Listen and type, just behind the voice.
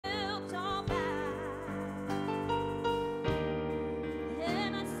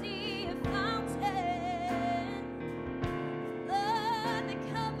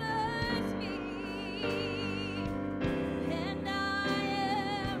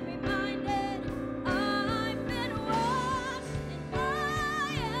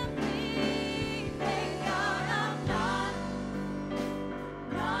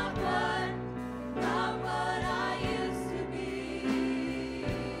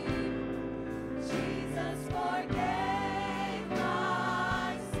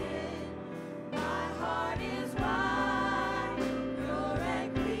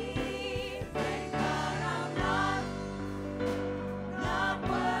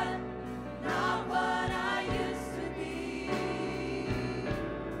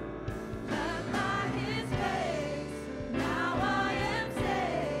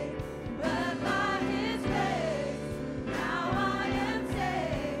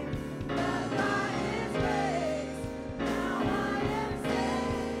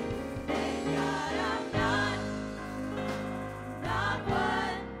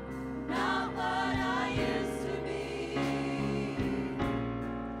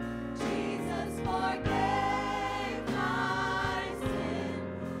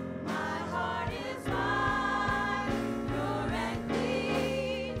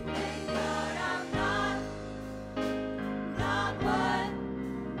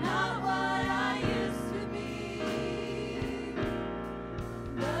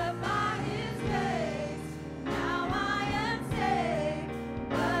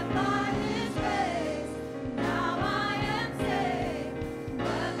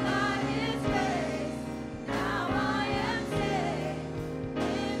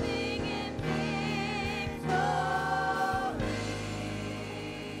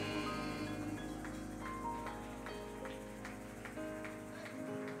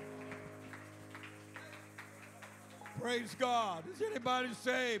Praise God. Is anybody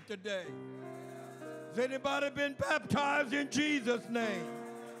saved today? Has anybody been baptized in Jesus' name?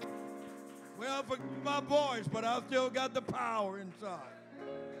 Well, forgive my voice, but I still got the power inside.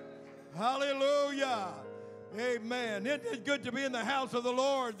 Hallelujah. Amen. Isn't it good to be in the house of the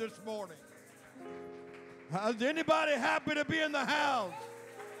Lord this morning? Is anybody happy to be in the house?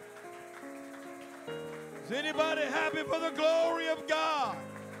 Is anybody happy for the glory of God?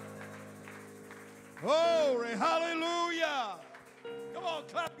 Glory, hallelujah. Come on,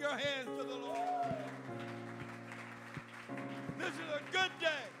 clap your hands to the Lord. This is a good day.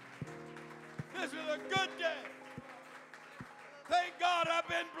 This is a good day. Thank God I've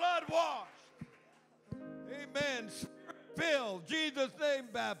been blood washed. Amen. Spirit-filled, Jesus' name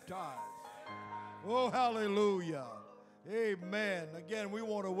baptized. Oh, hallelujah. Amen. Again, we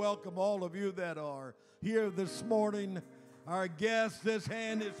want to welcome all of you that are here this morning. Our guests, this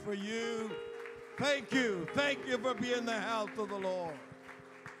hand is for you. Thank you. Thank you for being in the house of the Lord.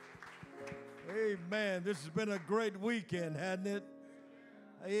 Amen. This has been a great weekend, hasn't it?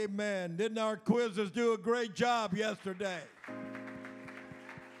 Amen. Didn't our quizzes do a great job yesterday?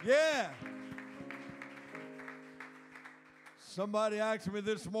 Yeah. Somebody asked me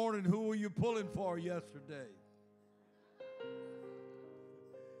this morning, who were you pulling for yesterday?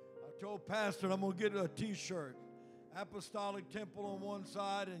 I told Pastor I'm going to get a T-shirt. Apostolic Temple on one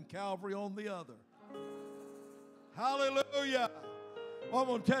side and Calvary on the other. Hallelujah. I'm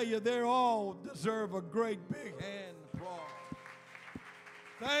going to tell you, they all deserve a great big hand applause.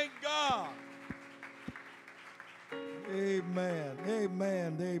 Thank God. Amen.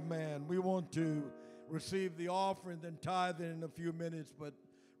 Amen. Amen. We want to receive the offering and tithing in a few minutes, but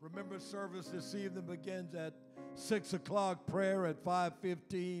remember, service this evening begins at 6 o'clock, prayer at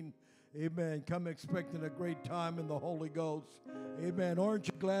 5:15. Amen. Come expecting a great time in the Holy Ghost. Amen. Aren't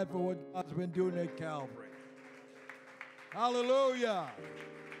you glad for what God's been doing at Calvary? Hallelujah.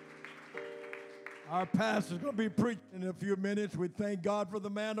 Our pastor's going to be preaching in a few minutes. We thank God for the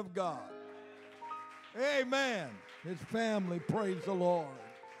man of God. Amen. His family, praise the Lord.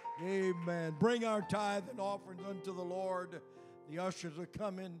 Amen. Bring our tithe and offerings unto the Lord. The ushers are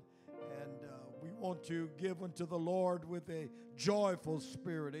coming, and we want to give unto the Lord with a joyful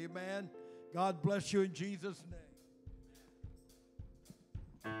spirit. Amen. God bless you in Jesus' name.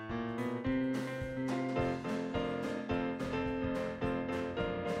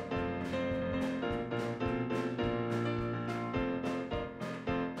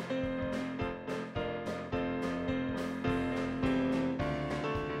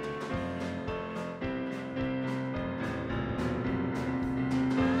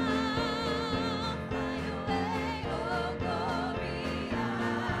 Fire away, oh glory,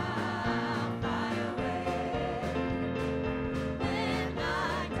 fire away.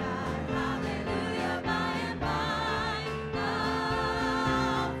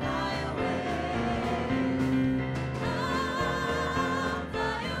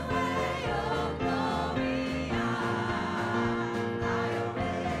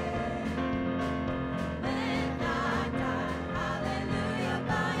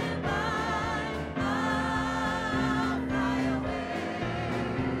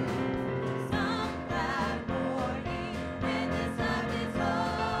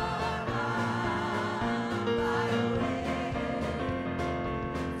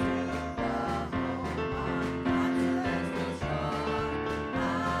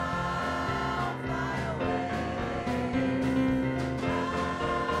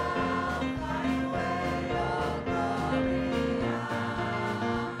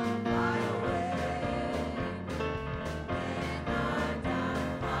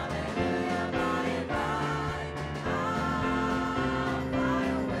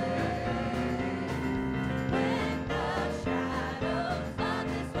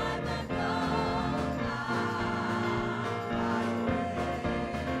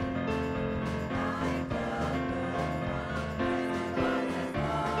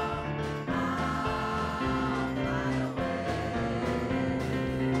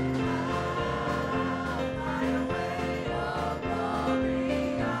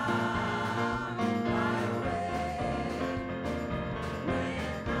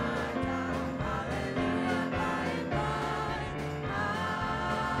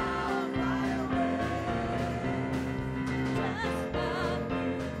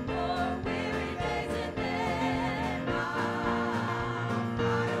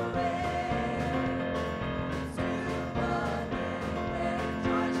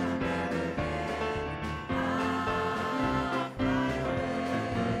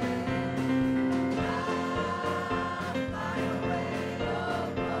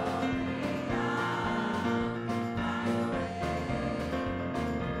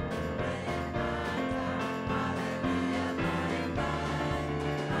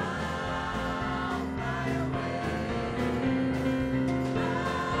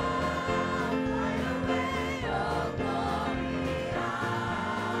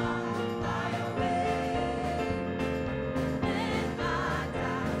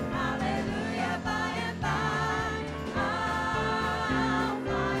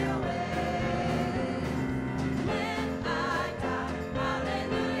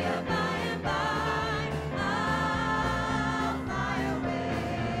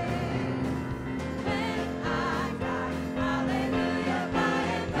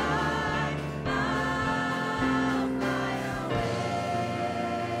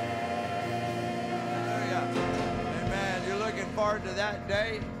 forward to that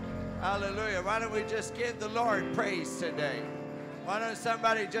day? Hallelujah. Why don't we just give the Lord praise today? Why don't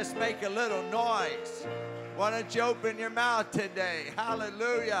somebody just make a little noise? Why don't you open your mouth today?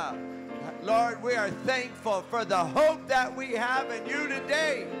 Hallelujah. Lord, we are thankful for the hope that we have in you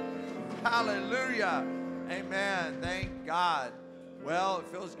today. Hallelujah. Amen. Thank God. Well, it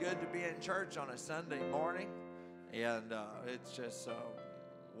feels good to be in church on a Sunday morning. And it's just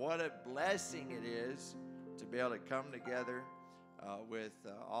what a blessing it is to be able to come together with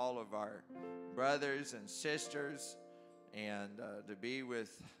all of our brothers and sisters and to be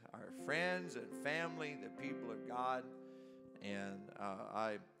with our friends and family, the people of God. And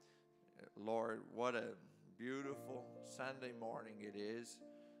Lord, what a beautiful Sunday morning it is.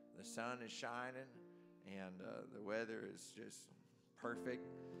 The sun is shining and the weather is just perfect.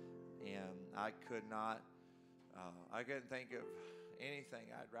 And I couldn't think of anything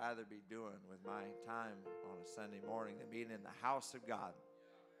I'd rather be doing with my time on a Sunday morning than being in the house of God.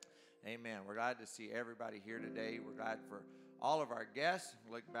 Amen. We're glad to see everybody here today. We're glad for all of our guests.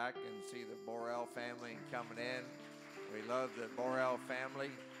 Look back and see the Borrell family coming in. We love the Borrell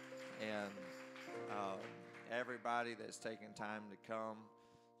family and everybody that's taken time to come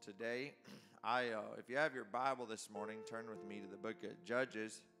today. If you have your Bible this morning, turn with me to the book of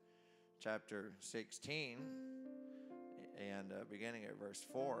Judges, chapter 16, and beginning at verse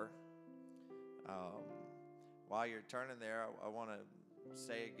 4. While you're turning there, I want to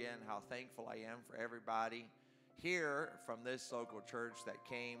say again how thankful I am for everybody here from this local church that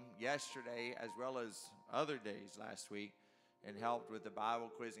came yesterday as well as other days last week and helped with the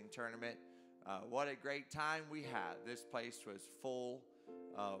Bible quizzing tournament. What a great time we had. This place was full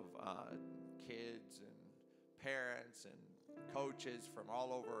of kids and parents and coaches from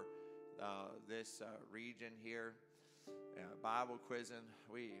all over this region here. Bible quizzing.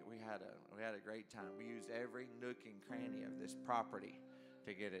 We had a great time. We used every nook and cranny of this property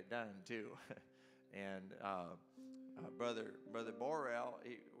to get it done too. And brother Borrell,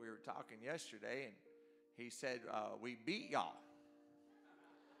 we were talking yesterday, and he said we beat y'all.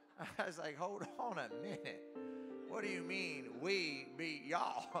 I was like, hold on a minute. What do you mean we beat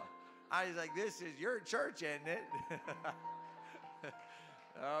y'all? I was like, this is your church, isn't it?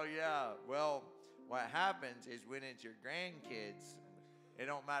 Oh yeah. Well, what happens is when it's your grandkids, it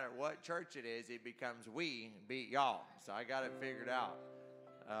don't matter what church it is, it becomes we beat y'all. So I got it figured out.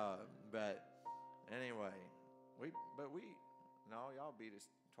 But anyway, y'all beat us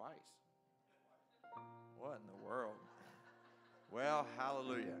twice. What in the world? Well,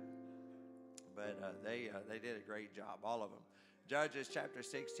 hallelujah. But they did a great job, all of them. Judges chapter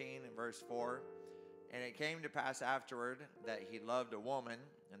 16 and verse 4. And it came to pass afterward that he loved a woman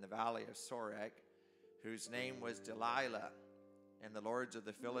in the valley of Sorek, whose name was Delilah. And the lords of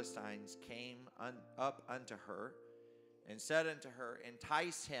the Philistines came up unto her, and said unto her,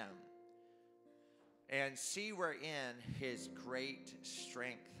 entice him, and see wherein his great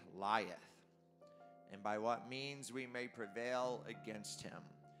strength lieth, and by what means we may prevail against him,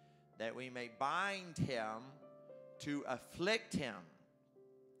 that we may bind him to afflict him.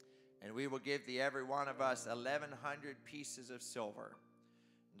 And we will give thee every one of us 1,100 pieces of silver.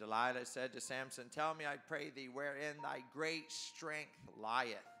 And Delilah said to Samson, tell me, I pray thee, wherein thy great strength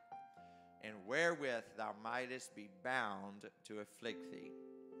lieth, and wherewith thou mightest be bound to afflict thee.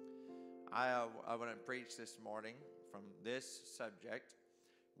 I want to preach this morning from this subject.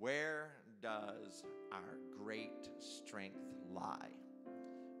 Where does our great strength lie?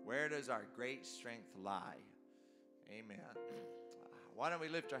 Where does our great strength lie? Amen. Why don't we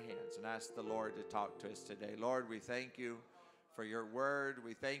lift our hands and ask the Lord to talk to us today? Lord, we thank you for your word.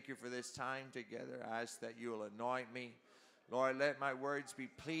 We thank you for this time together. I ask that you will anoint me. Lord, let my words be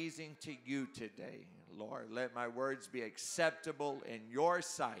pleasing to you today. Lord, let my words be acceptable in your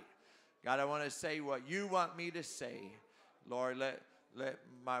sight. God, I want to say what you want me to say. Lord, let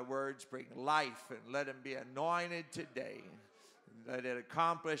my words bring life, and let them be anointed today. Let it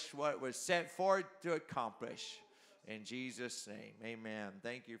accomplish what was set forth to accomplish. In Jesus' name, amen.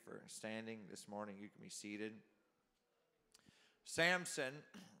 Thank you for standing this morning. You can be seated. Samson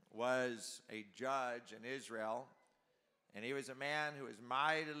was a judge in Israel, and he was a man who was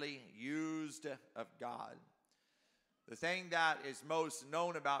mightily used of God. The thing that is most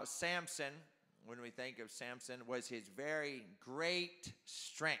known about Samson, when we think of Samson, was his very great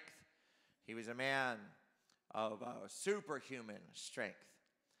strength. He was a man of superhuman strength.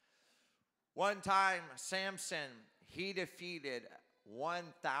 One time, Samson, he defeated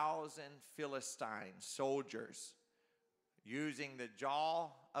 1,000 Philistine soldiers using the jaw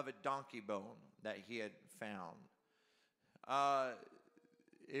of a donkey bone that he had found.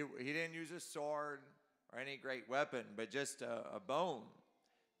 He didn't use a sword or any great weapon, but just a bone.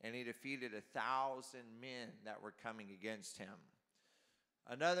 And he defeated 1,000 men that were coming against him.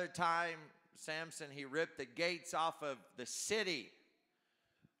 Another time, Samson, he ripped the gates off of the city,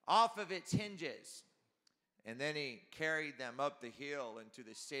 off of its hinges. And then he carried them up the hill into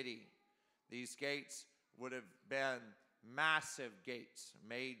the city. These gates would have been massive gates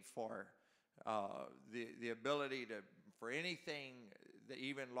made for the ability for anything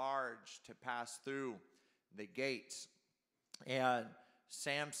even large to pass through the gates. And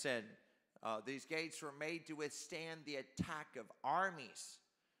Samson, these gates were made to withstand the attack of armies.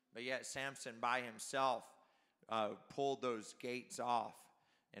 But yet Samson by himself pulled those gates off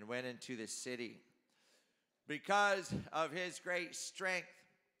and went into the city. Because of his great strength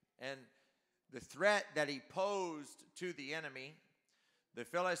and the threat that he posed to the enemy, the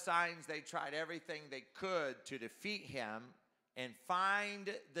Philistines, they tried everything they could to defeat him and find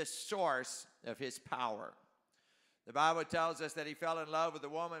the source of his power. The Bible tells us that he fell in love with a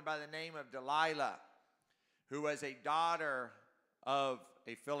woman by the name of Delilah, who was a daughter of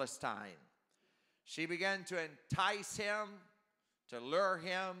a Philistine. She began to entice him, to lure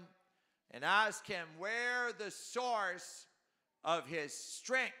him, and ask him where the source of his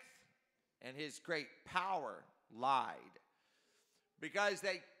strength and his great power lied. Because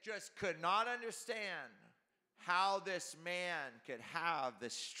they just could not understand how this man could have the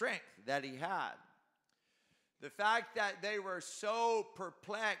strength that he had. The fact that they were so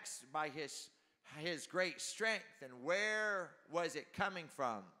perplexed by his great strength and where was it coming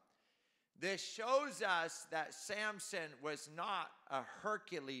from. This shows us that Samson was not a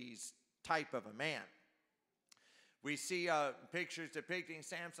Hercules type of a man. We see pictures depicting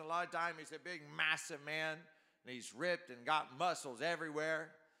Samson a lot of times. He's a big, massive man, and he's ripped and got muscles everywhere.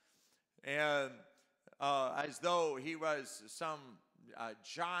 And as though he was some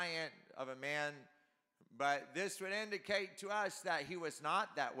giant of a man. But this would indicate to us that he was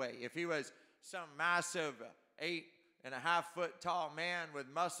not that way. If he was some massive 8.5 foot tall man with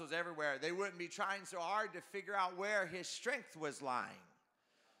muscles everywhere, they wouldn't be trying so hard to figure out where his strength was lying.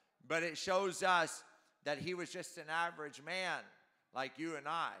 But it shows us that he was just an average man like you and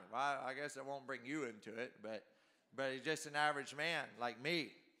I. Well, I guess I won't bring you into it, but he's just an average man like me.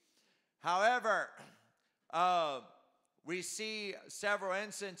 However, we see several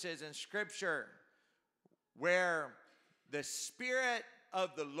instances in Scripture where the Spirit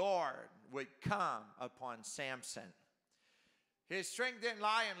of the Lord would come upon Samson. His strength didn't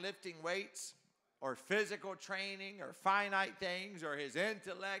lie in lifting weights or physical training or finite things or his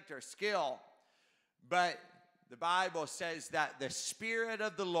intellect or skill. But the Bible says that the Spirit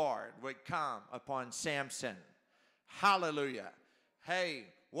of the Lord would come upon Samson. Hallelujah. Hey,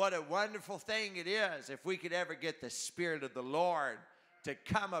 what a wonderful thing it is if we could ever get the Spirit of the Lord to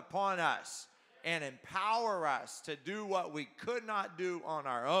come upon us and empower us to do what we could not do on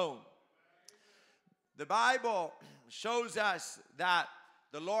our own. The Bible shows us that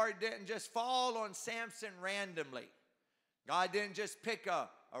the Lord didn't just fall on Samson randomly. God didn't just pick a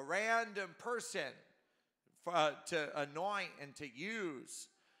random person to anoint and to use,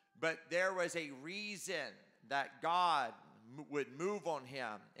 but there was a reason that God would move on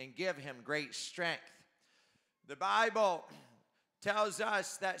him and give him great strength. The Bible tells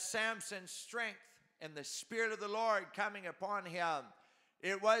us that Samson's strength and the Spirit of the Lord coming upon him,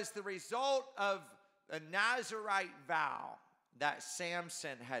 it was the result of a Nazirite vow that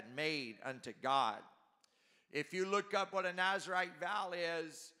Samson had made unto God. If you look up what a Nazirite vow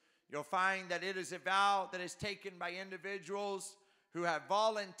is, you'll find that it is a vow that is taken by individuals who have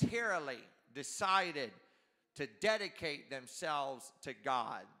voluntarily decided to dedicate themselves to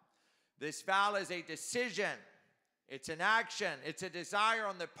God. This vow is a decision. It's an action. It's a desire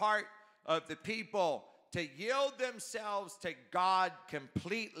on the part of the people to yield themselves to God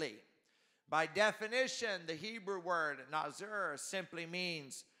completely. By definition, the Hebrew word nazir simply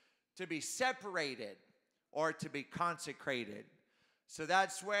means to be separated or to be consecrated. So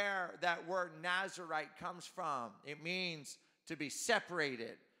that's where that word Nazirite comes from. It means to be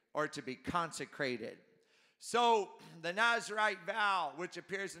separated or to be consecrated. So the Nazirite vow, which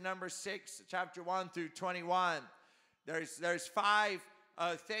appears in Numbers 6, chapter 1 through 21, there's five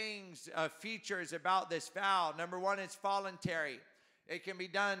features about this vow. Number one, it's voluntary. It can be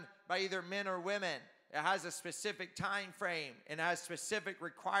done by either men or women. It has a specific time frame and has specific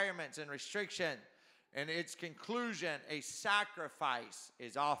requirements and restriction. And its conclusion, a sacrifice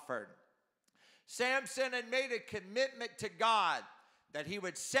is offered. Samson had made a commitment to God that he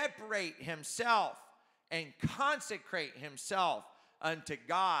would separate himself and consecrate himself unto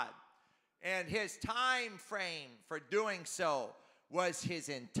God. And his time frame for doing so was his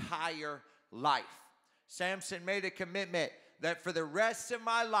entire life. Samson made a commitment that for the rest of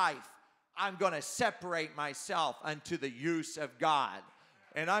my life, I'm going to separate myself unto the use of God.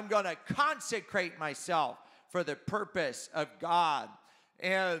 And I'm going to consecrate myself for the purpose of God.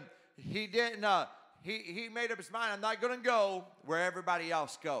 And he didn't, he made up his mind, I'm not going to go where everybody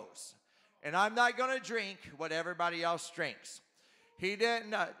else goes. And I'm not going to drink what everybody else drinks. He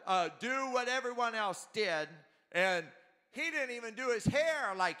didn't do what everyone else did. And he didn't even do his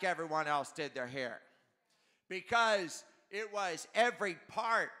hair like everyone else did their hair. Because it was every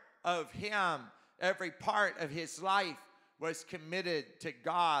part of him, every part of his life was committed to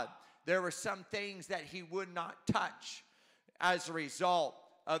God. There were some things that he would not touch as a result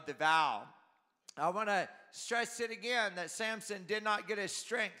of the vow. I want to stress it again that Samson did not get his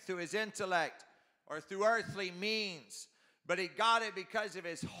strength through his intellect or through earthly means, but he got it because of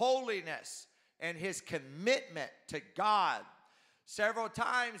his holiness and his commitment to God. Several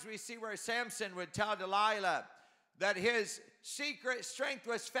times we see where Samson would tell Delilah that his secret strength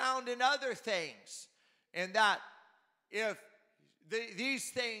was found in other things, and that if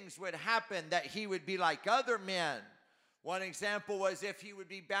these things would happen, that he would be like other men. One example was if he would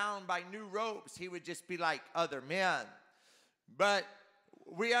be bound by new ropes, he would just be like other men. But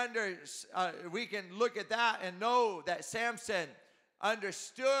we can look at that and know that Samson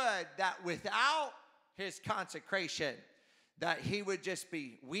understood that without his consecration, that he would just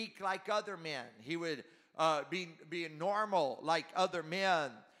be weak like other men. He would be normal like other men.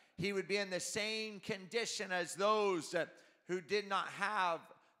 He would be in the same condition as those who did not have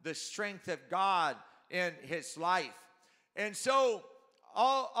the strength of God in his life. And so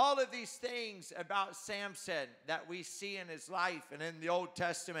all of these things about Samson that we see in his life and in the Old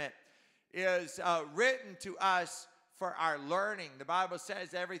Testament is written to us for our learning. The Bible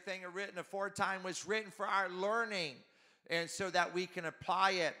says everything written aforetime was written for our learning, and so that we can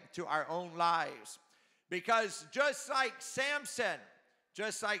apply it to our own lives. Because just like Samson,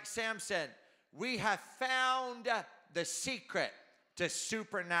 we have found the secret to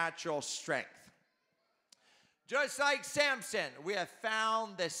supernatural strength. Just like Samson, we have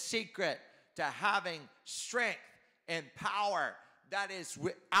found the secret to having strength and power that is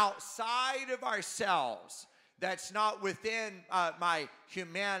outside of ourselves, that's not within my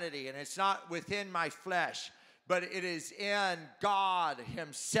humanity, and it's not within my flesh, but it is in God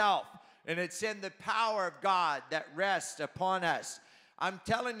himself, and it's in the power of God that rests upon us. I'm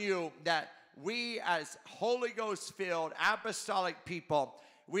telling you that we as Holy Ghost-filled apostolic people,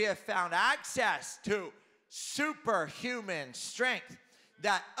 we have found access to superhuman strength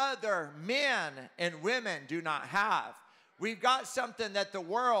that other men and women do not have. We've got something that the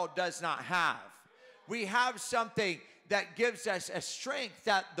world does not have. We have something that gives us a strength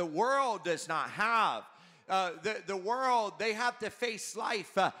that the world does not have. The world, they have to face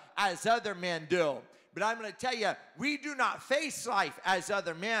life as other men do. But I'm going to tell you, we do not face life as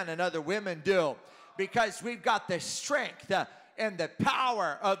other men and other women do, because we've got the strength and the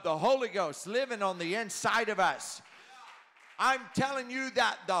power of the Holy Ghost living on the inside of us. I'm telling you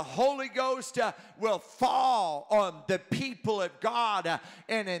that the Holy Ghost will fall on the people of God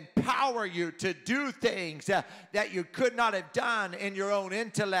and empower you to do things that you could not have done in your own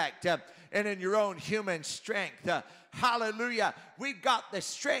intellect and in your own human strength. Hallelujah. We've got the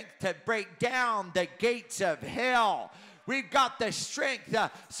strength to break down the gates of hell. We've got the strength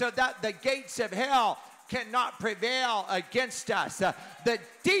so that the gates of hell cannot prevail against us. The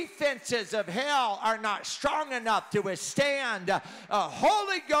defenses of hell are not strong enough to withstand a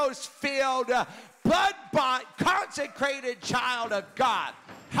Holy Ghost-filled, blood-bought, consecrated child of God.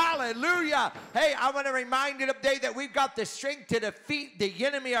 Hallelujah. Hey, I want to remind you today that we've got the strength to defeat the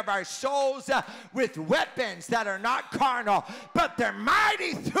enemy of our souls with weapons that are not carnal, but they're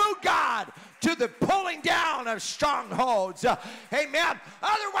mighty through God to the pulling down of strongholds. Amen.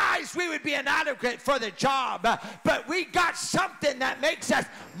 Otherwise, we would be inadequate for the job. But we got something that makes us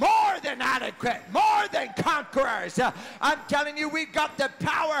more than adequate, more than conquerors. I'm telling you, we've got the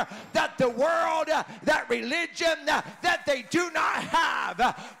power that the world, that religion, that they do not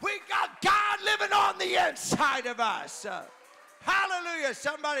have. We got God living on the inside of us. Hallelujah.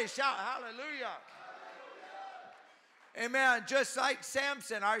 Somebody shout hallelujah. Amen. Just like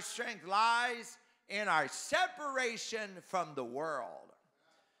Samson, our strength lies in our separation from the world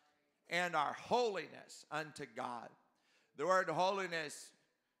and our holiness unto God. The word holiness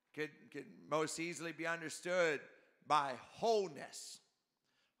could most easily be understood by wholeness.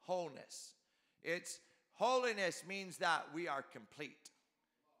 Wholeness. Holiness means that we are complete.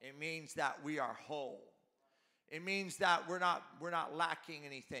 It means that we are whole. It means that we're not lacking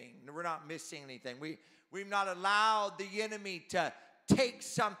anything. We're not missing anything. We've not allowed the enemy to take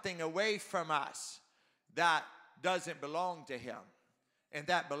something away from us that doesn't belong to him, and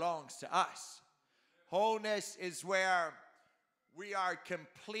that belongs to us. Wholeness is where we are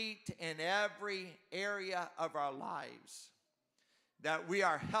complete in every area of our lives, that we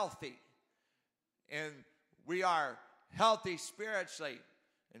are healthy, and we are healthy spiritually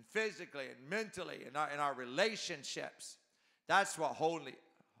and physically and mentally in our relationships. That's what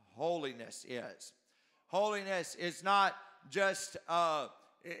holiness is. Holiness is not just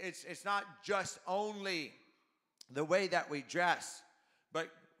it's not just only the way that we dress, but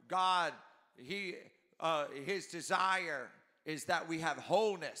God, his desire is that we have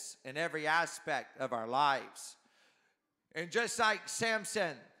wholeness in every aspect of our lives. And just like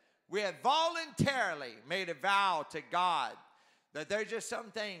Samson, we have voluntarily made a vow to God that there's just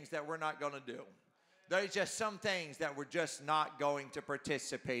some things that we're not going to do. There's just some things that we're just not going to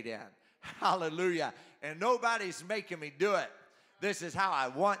participate in. Hallelujah. And nobody's making me do it. This is how I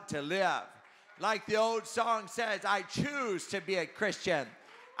want to live. Like the old song says, I choose to be a Christian.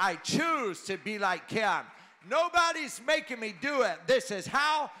 I choose to be like him. Nobody's making me do it. This is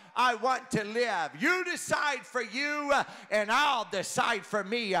how I want to live. You decide for you, and I'll decide for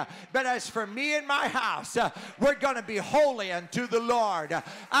me. But as for me and my house, we're going to be holy unto the Lord.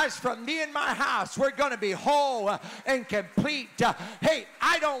 As for me and my house, we're going to be whole and complete. Hey,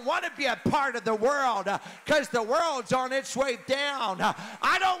 I don't want to be a part of the world because the world's on its way down.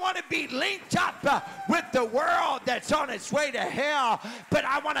 I don't want to be linked up with the world that's on its way to hell, but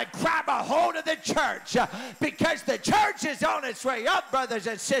I want to grab a hold of the church because the church is on its way up, brothers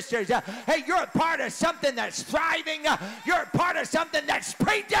and sisters. Hey, you're a part of something that's thriving. You're a part of something that's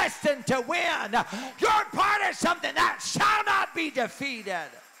predestined to win. You're a part of something that shall not be defeated.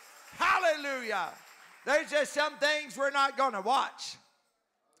 Hallelujah. There's just some things we're not going to watch.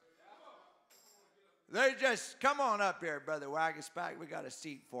 There's just, come on up here, Brother Wagaspack. We got a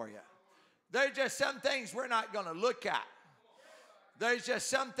seat for you. There's just some things we're not going to look at. There's just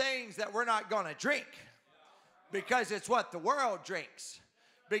some things that we're not going to drink because it's what the world drinks.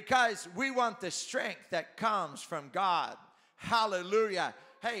 Because we want the strength that comes from God. Hallelujah.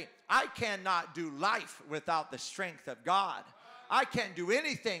 Hey, I cannot do life without the strength of God. I can't do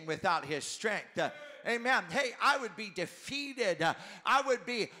anything without his strength. Amen. Hey, I would be defeated. I would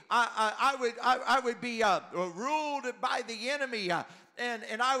be ruled by the enemy.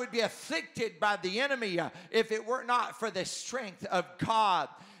 And I would be afflicted by the enemy if it were not for the strength of God.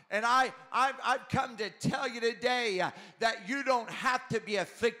 And I've come to tell you today that you don't have to be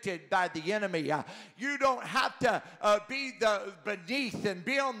afflicted by the enemy. You don't have to be beneath and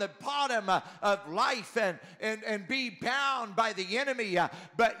be on the bottom of life and be bound by the enemy.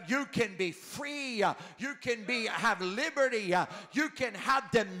 But you can be free. You can have liberty. You can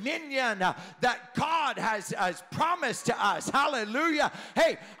have dominion that God has promised to us. Hallelujah.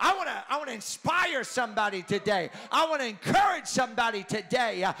 Hey, I want to inspire somebody today. I want to encourage somebody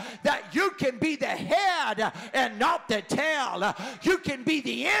today. That you can be the head and not the tail. You can be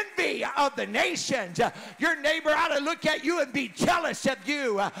the envy of the nations. Your neighbor ought to look at you and be jealous of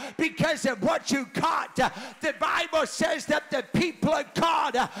you because of what you got. The Bible says that the people of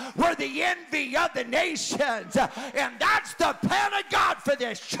God were the envy of the nations. And that's the plan of God for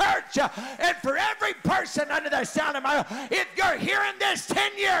this church and for every person under the sound of my voice. If you're hearing this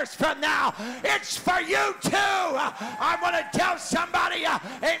 10 years from now, it's for you too. I want to tell somebody,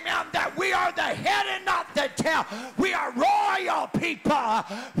 amen, that we are the head and not the tail. We are royal people.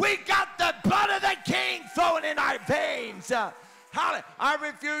 We got the blood of the King flowing in our veins. I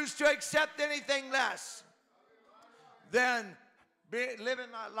refuse to accept anything less than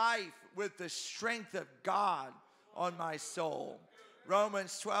living my life with the strength of God on my soul.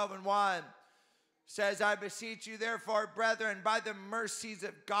 Romans 12:1 says, I beseech you therefore, brethren, by the mercies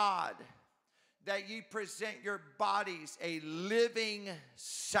of God, that ye present your bodies a living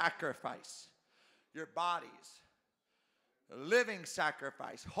sacrifice. Your bodies, a living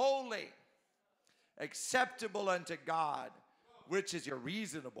sacrifice, holy, acceptable unto God, which is your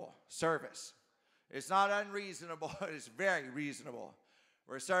reasonable service. It's not unreasonable, it's very reasonable.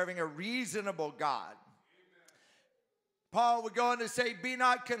 We're serving a reasonable God. Paul would go on to say, be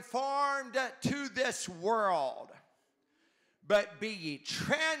not conformed to this world, but be ye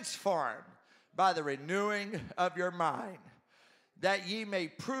transformed by the renewing of your mind, that ye may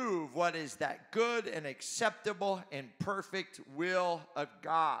prove what is that good and acceptable and perfect will of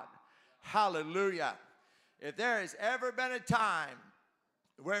God. Hallelujah. If there has ever been a time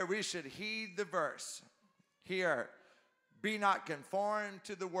where we should heed the verse here, be not conformed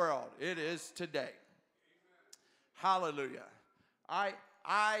to the world, it is today. Hallelujah.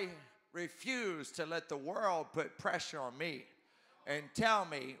 I refuse to let the world put pressure on me and tell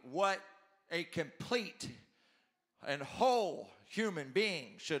me what a complete and whole human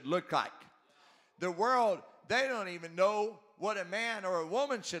being should look like. The world, they don't even know what a man or a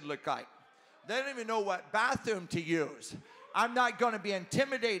woman should look like. They don't even know what bathroom to use. I'm not going to be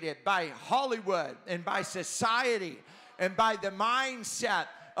intimidated by Hollywood and by society and by the mindset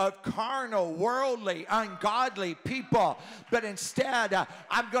of carnal, worldly, ungodly people. But instead,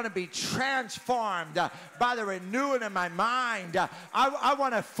 I'm going to be transformed by the renewing of my mind. I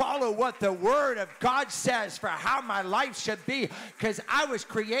want to follow what the Word of God says for how my life should be, because I was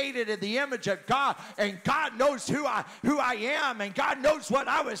created in the image of God, and God knows who I am, and God knows what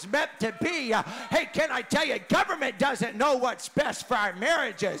I was meant to be. Hey, can I tell you, government doesn't know what's best for our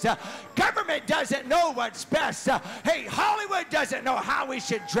marriages. Government doesn't know what's best. Hey, Hollywood doesn't know how we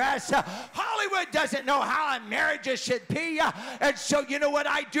should dress. Hollywood doesn't know how our marriages should be. And so you know what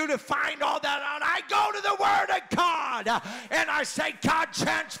I do to find all that out? I go to the Word of God and I say, God,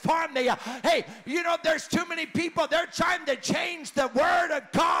 transform me. Hey, you know, there's too many people, they're trying to change the Word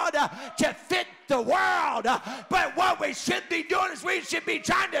of God to fit the world. But what we should be doing is we should be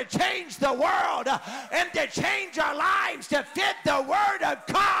trying to change the world and to change our lives to fit the Word of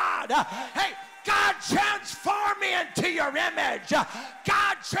God. Hey, God, transform me into your image.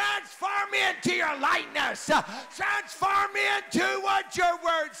 God, transform me into your likeness. Transform me into what your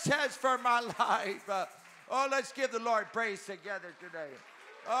Word says for my life. Oh, let's give the Lord praise together today.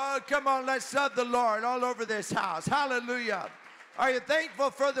 Oh, come on, let's love the Lord all over this house. Hallelujah. Are you thankful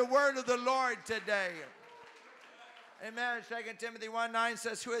for the Word of the Lord today? Amen. 2 Timothy 1:9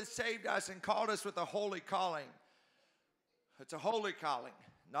 says, who has saved us and called us with a holy calling. It's a holy calling.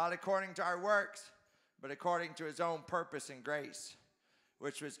 Not according to our works, but according to his own purpose and grace,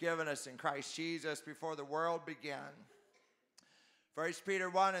 which was given us in Christ Jesus before the world began. 1 Peter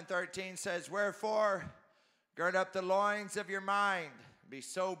 1:13 says, wherefore, gird up the loins of your mind, be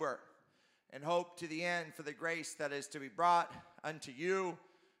sober, and hope to the end for the grace that is to be brought unto you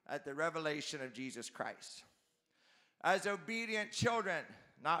at the revelation of Jesus Christ. As obedient children,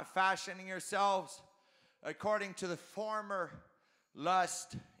 not fashioning yourselves according to the former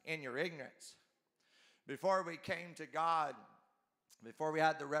lust in your ignorance. Before we came to God, before we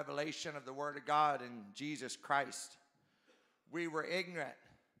had the revelation of the Word of God in Jesus Christ, we were ignorant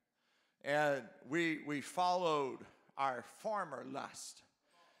and we followed our former lust.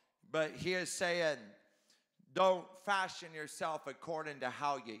 But he is saying, don't fashion yourself according to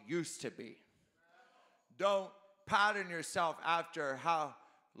how you used to be. Don't pattern yourself after how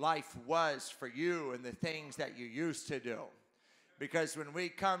life was for you and the things that you used to do. Because when we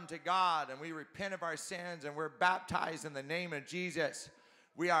come to God and we repent of our sins and we're baptized in the name of Jesus,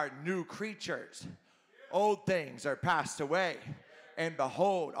 we are new creatures. Old things are passed away, and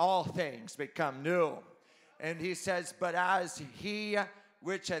behold, all things become new. And he says, but as he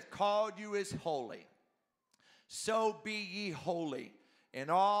which hath called you is holy, so be ye holy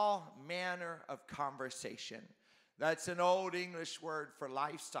in all manner of conversation. That's an old English word for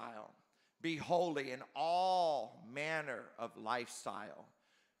lifestyle. Be holy in all manner of lifestyle.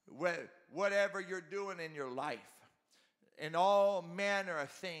 Whatever you're doing in your life, in all manner of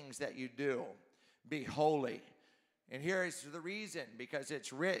things that you do, be holy. And here is the reason, because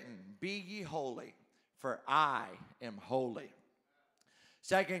it's written, be ye holy, for I am holy.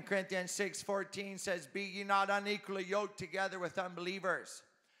 2 Corinthians 6:14 says, be ye not unequally yoked together with unbelievers.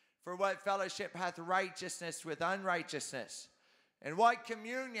 For what fellowship hath righteousness with unrighteousness? And what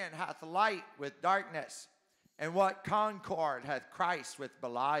communion hath light with darkness? And what concord hath Christ with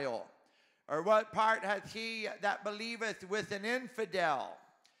Belial? Or what part hath he that believeth with an infidel?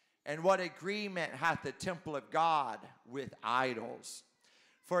 And what agreement hath the temple of God with idols?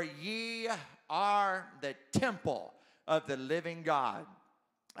 For ye are the temple of the living God.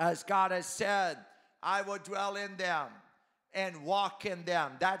 As God has said, I will dwell in them and walk in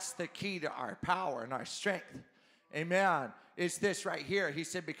them. That's the key to our power and our strength. Amen. It's this right here. He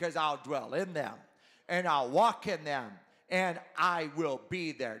said, because I'll dwell in them and I'll walk in them and I will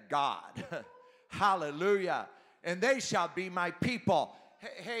be their God. Hallelujah. And they shall be my people.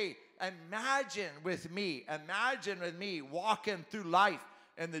 Hey, imagine with me walking through life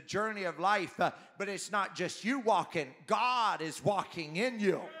and the journey of life. But it's not just you walking. God is walking in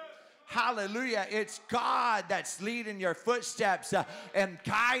you. Hallelujah. It's God that's leading your footsteps and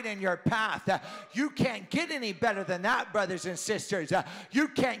guiding your path. You can't get any better than that, brothers and sisters. You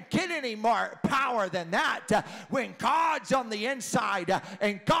can't get any more power than that. When God's on the inside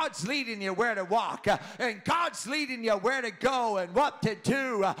and God's leading you where to walk and God's leading you where to go and what to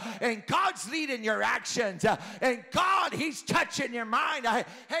do and God's leading your actions and God, He's touching your mind. Hey,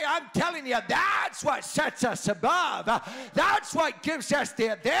 I'm telling you, that's what sets us above. That's what gives us the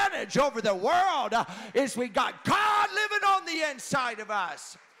advantage over the world is we got God living on the inside of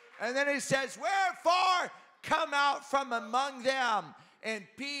us. And then it says, wherefore come out from among them and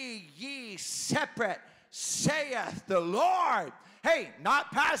be ye separate, saith the Lord. Hey,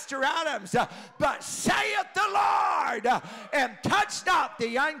 not Pastor Adams, but saith the Lord, and touch not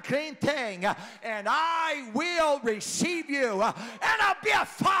the unclean thing, and I will receive you, and I'll be a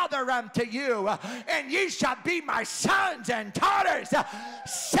father unto you, and ye shall be my sons and daughters,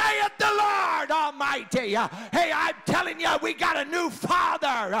 saith the Lord Almighty. Hey, I'm telling you, we got a new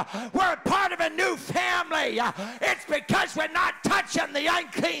father. We're a part of a new family. It's because we're not touching the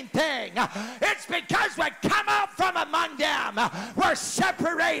unclean thing. It's because we come out from among them. We're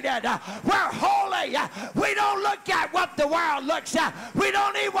separated. We're holy. We don't look at what the world looks at. We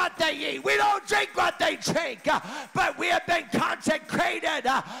don't eat what they eat. We don't drink what they drink. But we have been consecrated.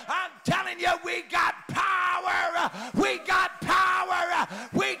 I'm telling you, we got power. We got power.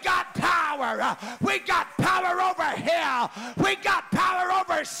 We got power. We got power over hell. We got power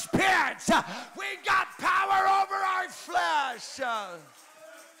over spirits. We got power over our flesh.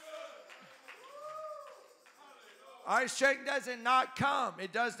 Our strength doesn't not come.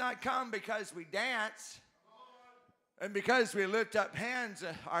 It does not come because we dance and because we lift up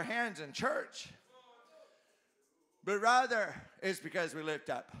our hands in church. But rather, it's because we lift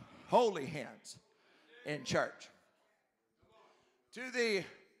up holy hands in church. To the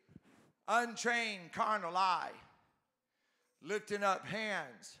untrained carnal eye, lifting up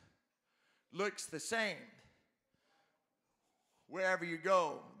hands looks the same wherever you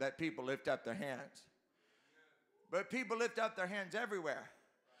go that people lift up their hands. But people lift up their hands everywhere.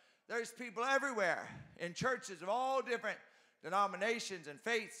 There's people everywhere in churches of all different denominations and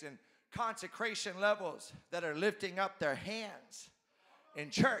faiths and consecration levels that are lifting up their hands in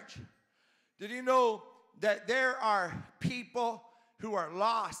church. Did you know that there are people who are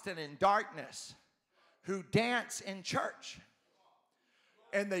lost and in darkness who dance in church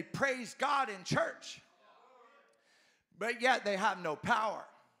and they praise God in church, but yet they have no power?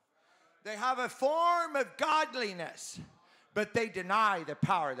 They have a form of godliness, but they deny the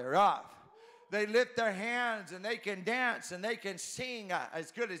power thereof. They lift their hands and they can dance and they can sing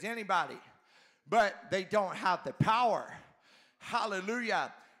as good as anybody, but they don't have the power.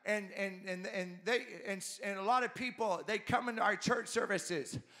 Hallelujah. And a lot of people, they come into our church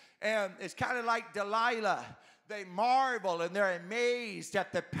services and it's kind of like Delilah. They marvel and they're amazed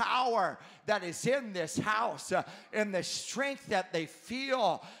at the power that is in this house and the strength that they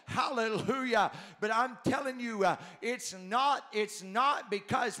feel. Hallelujah. But I'm telling you, it's not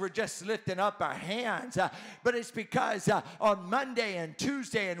because we're just lifting up our hands, but it's because on Monday and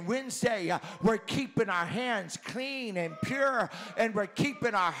Tuesday and Wednesday, we're keeping our hands clean and pure, and we're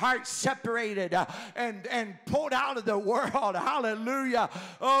keeping our hearts separated and pulled out of the world. Hallelujah.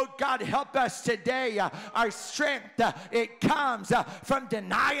 Oh, God, help us today. Our strength, it comes from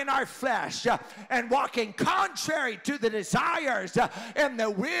denying our flesh and walking contrary to the desires and the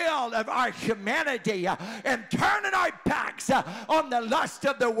will of our humanity and turning our backs on the lust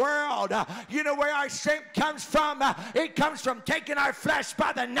of the world. You know where our strength comes from? It comes from taking our flesh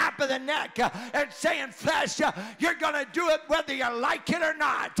by the nape of the neck and saying, flesh, you're going to do it whether you like it or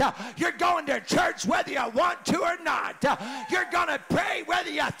not. You're going to church whether you want to or not. You're going to pray whether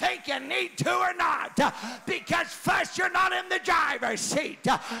you think you need to or not. Because flesh, you're not in the driver's seat.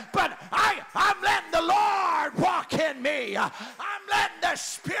 But I'm letting the Lord walk in me. I'm letting the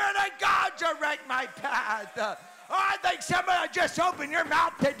Spirit of God direct my path. Oh, I think somebody just open your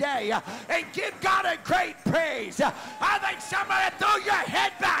mouth today and give God a great praise. I think somebody throw your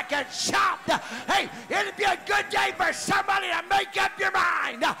head back and shout. Hey, it'd be a good day for somebody to make up your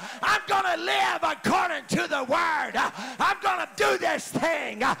mind. I'm going to live according to the Word. I'm going to do this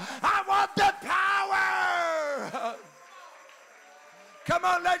thing. I want the power. Come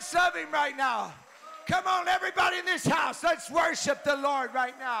on, let's love Him right now. Come on, everybody in this house, let's worship the Lord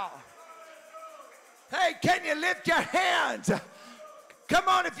right now. Hey, can you lift your hands? Come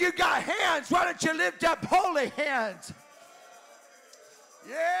on, if you got hands, why don't you lift up holy hands?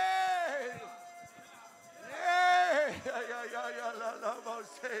 Yeah. Yeah.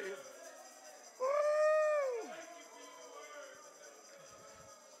 Woo.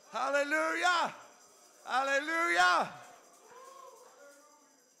 Hallelujah. Hallelujah.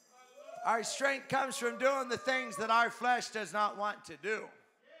 Our strength comes from doing the things that our flesh does not want to do.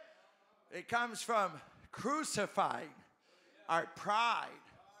 It comes from crucifying our pride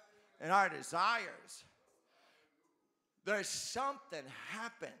and our desires. There's something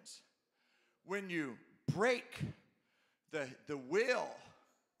happens when you break the will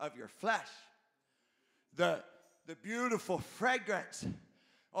of your flesh. The beautiful fragrance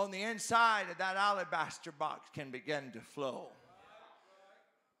on the inside of that alabaster box can begin to flow.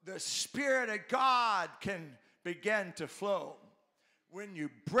 The Spirit of God can begin to flow when you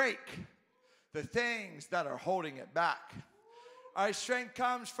break the things that are holding it back. Our strength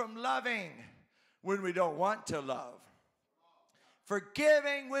comes from loving when we don't want to love,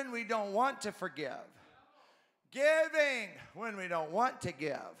 forgiving when we don't want to forgive, giving when we don't want to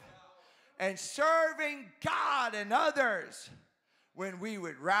give, and serving God and others when we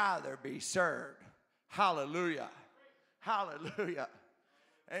would rather be served. Hallelujah. Hallelujah.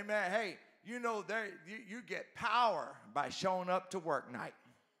 Amen. Hey, you know, you get power by showing up to work night.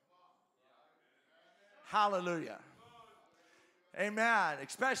 Hallelujah. Amen.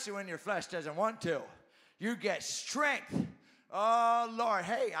 Especially when your flesh doesn't want to. You get strength. Oh, Lord.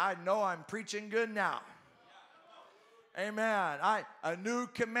 Hey, I know I'm preaching good now. Amen. A new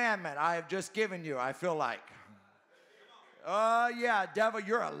commandment I have just given you, I feel like. Oh, yeah, devil,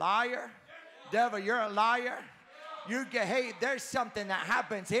 you're a liar. Devil, you're a liar. Hey, there's something that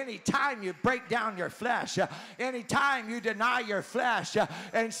happens anytime you break down your flesh, anytime you deny your flesh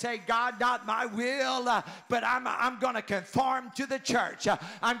and say, God, not my will, but I'm going to conform to the church.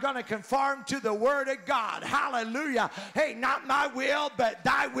 I'm going to conform to the word of God. Hallelujah. Hey, not my will, but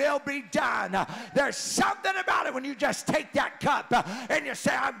thy will be done. There's something about it when you just take that cup and you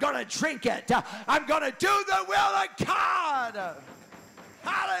say, I'm going to drink it. I'm going to do the will of God.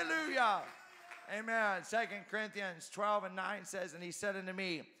 Hallelujah. Amen. 2 Corinthians 12:9 says, and he said unto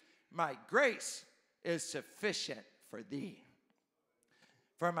me, my grace is sufficient for thee.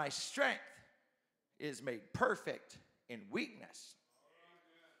 For my strength is made perfect in weakness.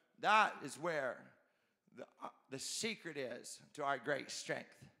 That is where the secret is to our great strength.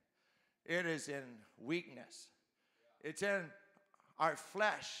 It is in weakness. It's in our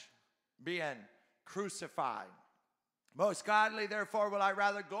flesh being crucified. Most godly, therefore, will I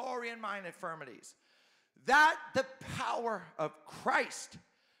rather glory in mine infirmities, that the power of Christ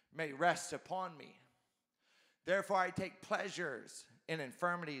may rest upon me. Therefore, I take pleasures in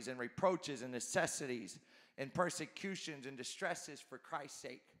infirmities and reproaches and necessities and persecutions and distresses for Christ's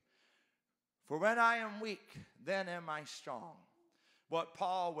sake. For when I am weak, then am I strong. What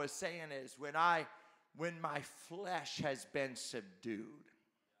Paul was saying is, when my flesh has been subdued,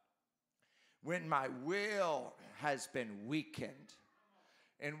 when my will has been weakened,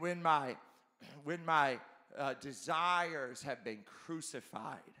 and when my desires have been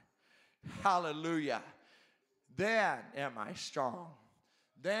crucified, hallelujah, then am I strong.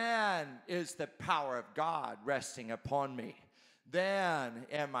 Then is the power of God resting upon me. Then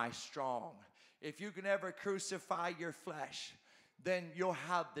am I strong. If you can ever crucify your flesh, then you'll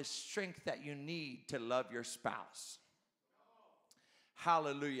have the strength that you need to love your spouse.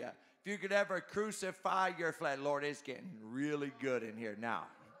 Hallelujah. If you could ever crucify your flesh, Lord, it's getting really good in here now.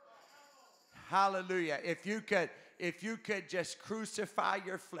 Hallelujah. If you could just crucify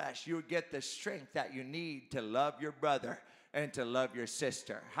your flesh, you would get the strength that you need to love your brother and to love your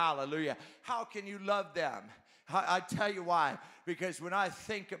sister. Hallelujah. How can you love them? I tell you why. Because when I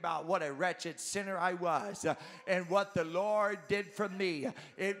think about what a wretched sinner I was and what the Lord did for me,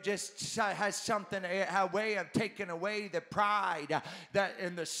 it just has something, a way of taking away the pride that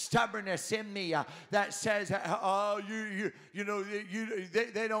and the stubbornness in me that says, oh,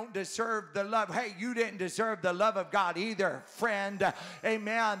 they don't deserve the love. Hey, you didn't deserve the love of God either, friend.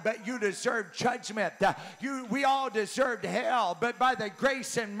 Amen. But you deserve judgment. We all deserved hell, but by the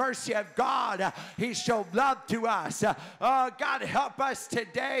grace and mercy of God, He showed love to us. God help us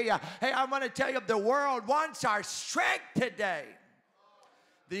today. Hey, I want to tell you, the world wants our strength today.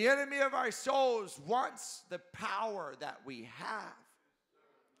 The enemy of our souls wants the power that we have.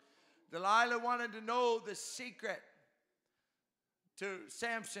 Delilah wanted to know the secret to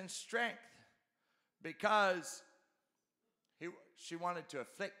Samson's strength because she wanted to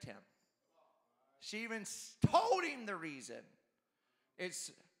afflict him. She even told him the reason.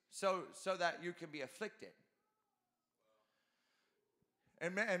 It's so that you can be afflicted.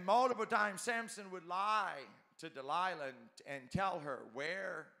 And multiple times Samson would lie to Delilah and tell her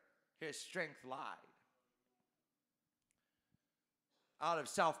where his strength lied. Out of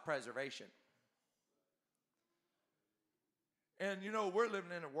self-preservation. And you know, we're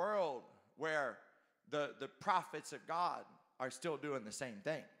living in a world where the prophets of God are still doing the same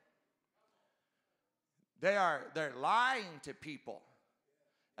thing. They're lying to people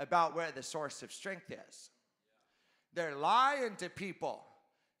about where the source of strength is. They're lying to people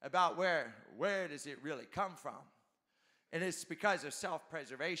about where does it really come from. And it's because of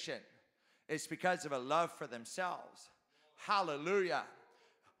self-preservation. It's because of a love for themselves. Hallelujah.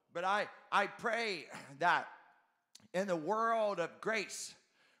 But I pray that in the world of grace,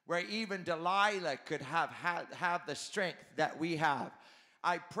 where even Delilah could have the strength that we have.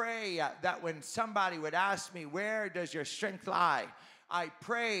 I pray that when somebody would ask me, where does your strength lie? I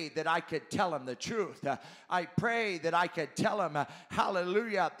pray that I could tell them the truth. I pray that I could tell them,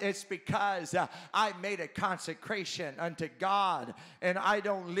 hallelujah, it's because I made a consecration unto God, and I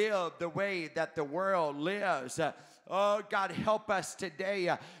don't live the way that the world lives. Oh, God, help us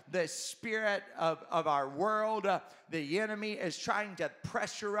today. The spirit of our world, the enemy is trying to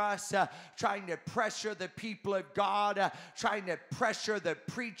pressure us, trying to pressure the people of God, trying to pressure the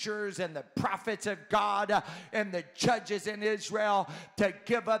preachers and the prophets of God and the judges in Israel to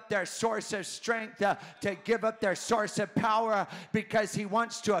give up their source of strength, to give up their source of power, because he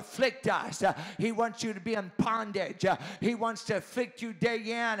wants to afflict us. He wants you to be in bondage. He wants to afflict you day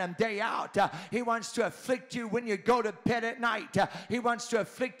in and day out. He wants to afflict you when you go to bed at night. He wants to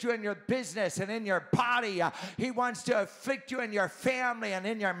afflict you in your business and in your body. He wants to afflict you in your family and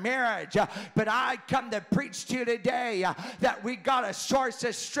in your marriage. But I come to preach to you today that we got a source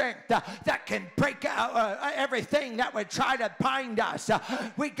of strength that can break out everything that would try to bind us.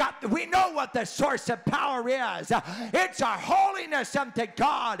 We know what the source of power is. It's our holiness unto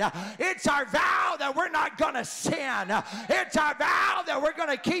God. It's our vow that we're not going to sin. It's our vow that we're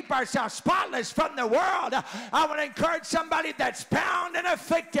going to keep ourselves spotless from the world. I want to encourage somebody that's bound and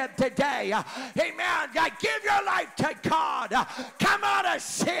afflicted today. Amen. God, give your life to God. Come out of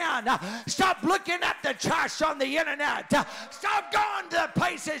sin. Stop looking at the trash on the internet. Stop going to the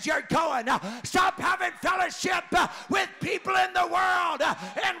places you're going. Stop having fellowship with people in the world,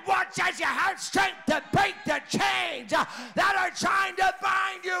 and watch as you have strength to break the chains that are trying to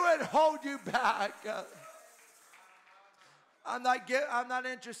bind you and hold you back. I'm not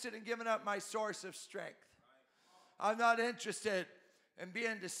interested in giving up my source of strength. I'm not interested in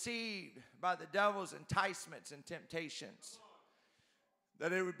being deceived by the devil's enticements and temptations.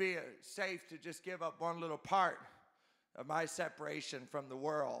 That it would be safe to just give up one little part of my separation from the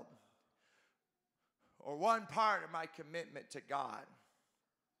world, or one part of my commitment to God.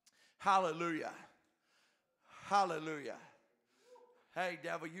 Hallelujah. Hallelujah. Hey,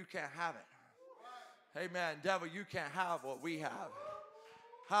 devil, you can't have it. Amen. Devil, you can't have what we have.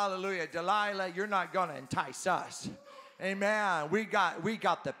 Hallelujah. Delilah, you're not going to entice us. Amen. We got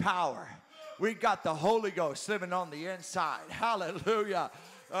the power. We got the Holy Ghost living on the inside. Hallelujah.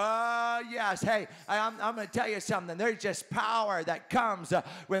 Yes. Hey, I'm going to tell you something. There's just power that comes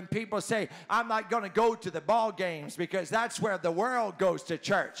when people say, I'm not going to go to the ball games, because that's where the world goes to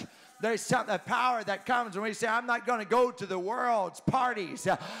church. There's a power that comes when we say, I'm not going to go to the world's parties.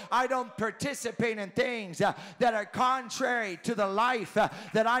 I don't participate in things that are contrary to the life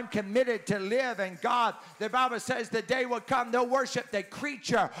that I'm committed to live in God. The Bible says the day will come they'll worship the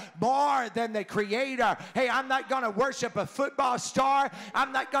creature more than the creator. Hey, I'm not going to worship a football star.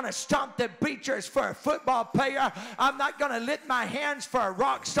 I'm not going to stomp the bleachers for a football player. I'm not going to lift my hands for a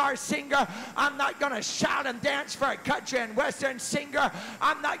rock star singer. I'm not going to shout and dance for a country and western singer.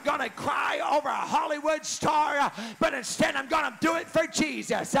 I'm not going to cry over a Hollywood star, but instead I'm going to do it for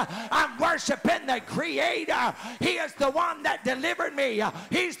Jesus. I'm worshiping the Creator. He is the one that delivered me.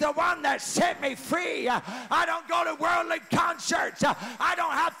 He's the one that set me free. I don't go to worldly concerts. I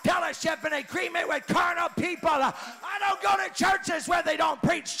don't have fellowship and agreement with carnal people. I don't go to churches where they don't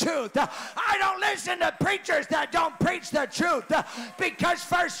preach truth. I don't listen to preachers that don't preach the truth, because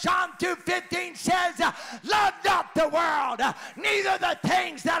 1 John 2:15 says, love not the world, neither the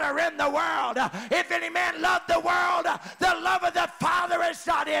things that are in the world. If any man love the world, the love of the Father is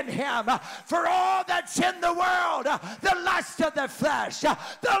not in him. For all that's in the world, the lust of the flesh, the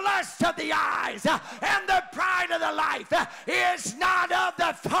lust of the eyes, and the pride of the life is not of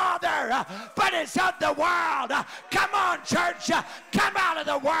the Father, but is of the world. Come on, church. Come out of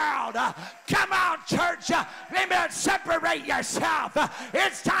the world. Come out, church. Amen. Separate yourself.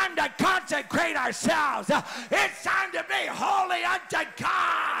 It's time to consecrate ourselves. It's time to be holy unto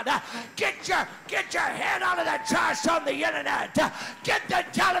God. Get your head out of the trash on the internet. Get the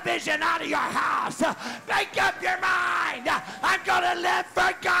television out of your house. Make up your mind. I'm going to live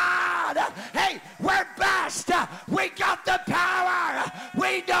for God. Hey, we're blessed. We got the power.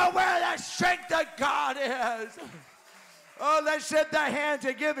 We know where the strength of God is. Oh, let's lift our hands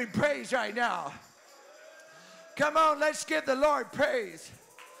and give him praise right now. Come on, let's give the Lord praise.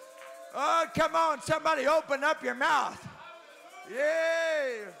 Oh, come on, somebody open up your mouth.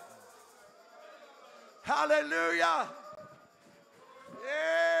 Yay. Hallelujah.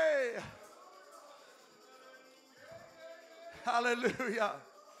 Yay. Hallelujah.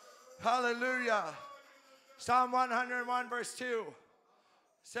 Hallelujah. Psalm 101 verse 2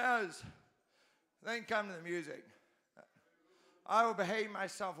 says, then come to the music. I will behave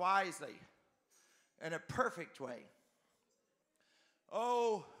myself wisely in a perfect way.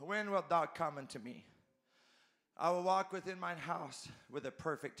 Oh, when wilt thou come unto me? I will walk within mine house with a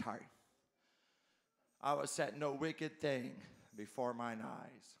perfect heart. I will set no wicked thing before mine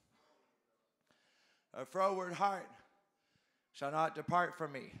eyes. A froward heart shall not depart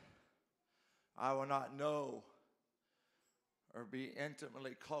from me. I will not know or be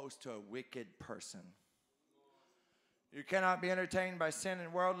intimately close to a wicked person. You cannot be entertained by sin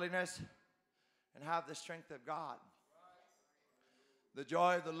and worldliness and have the strength of God. The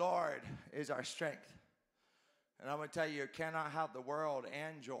joy of the Lord is our strength. And I'm going to tell you, you cannot have the world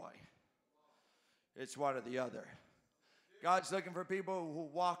and joy. It's one or the other. God's looking for people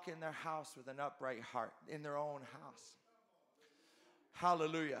who walk in their house with an upright heart, in their own house.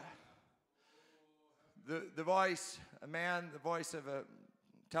 Hallelujah. The voice of a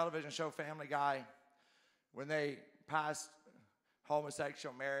television show, Family Guy, when they passed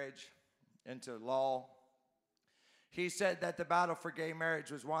homosexual marriage into law, he said that the battle for gay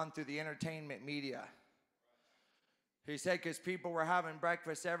marriage was won through the entertainment media. He said because people were having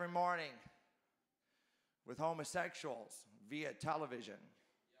breakfast every morning with homosexuals via television.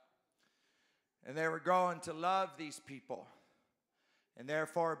 And they were growing to love these people, and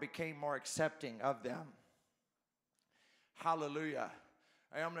therefore became more accepting of them. Hallelujah.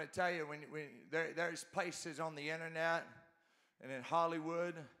 And I'm going to tell you, when there's places on the internet and in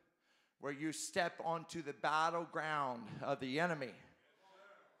Hollywood where you step onto the battleground of the enemy,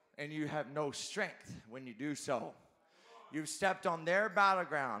 and you have no strength when you do so. You've stepped on their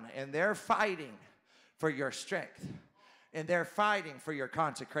battleground, and they're fighting for your strength, and they're fighting for your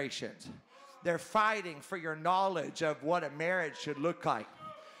consecrations. They're fighting for your knowledge of what a marriage should look like.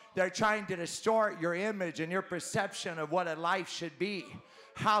 They're trying to distort your image and your perception of what a life should be.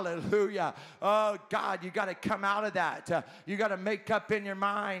 Hallelujah. Oh, God, you got to come out of that. You got to make up in your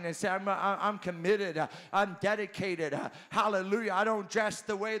mind and say, I'm committed. I'm dedicated. Hallelujah. I don't dress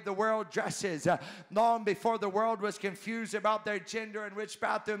the way the world dresses. Long before the world was confused about their gender and which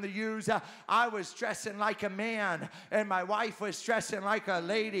bathroom to use, I was dressing like a man, and my wife was dressing like a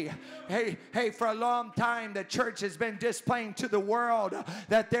lady. Hey, for a long time, the church has been displaying to the world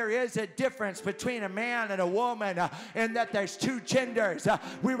that there is a difference between a man and a woman, and that there's two genders.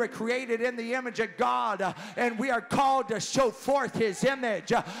 We were created in the image of God, and we are called to show forth His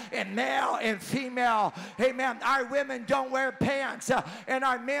image in male and female. Amen. Our women don't wear pants, and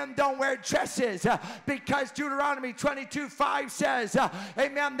our men don't wear dresses, because Deuteronomy 22:5 says,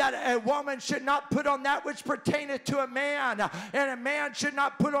 amen, that a woman should not put on that which pertaineth to a man, and a man should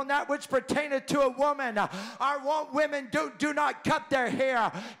not put on that which pertaineth to a woman. Our women do not cut their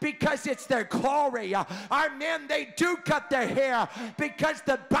hair because it's their glory. Our men, they do cut their hair because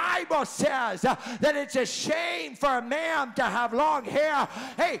the Bible says that it's a shame for a man to have long hair.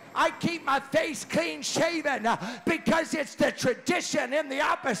 Hey, I keep my face clean shaven because it's the tradition in the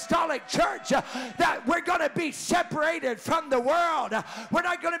apostolic church that we're going to be separated from the world. We're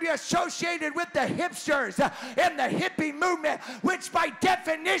not going to be associated with the hipsters and the hippie movement, which by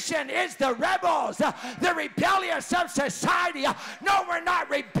definition is the rebels, the rebellious of society. No, we're not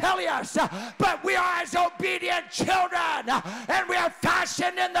rebellious, but we are as obedient children, and we are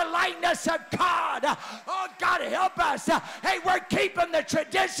fashioned in the likeness of God. Oh, God, help us. Hey, we're keeping the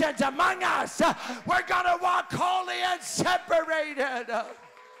traditions among us. We're going to walk holy and separated.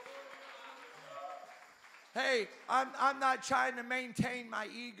 Hey, I'm not trying to maintain my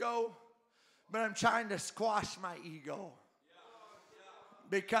ego, but I'm trying to squash my ego,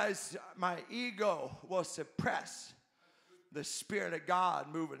 because my ego will suppress the Spirit of God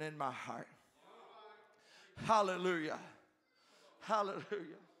moving in my heart. Hallelujah.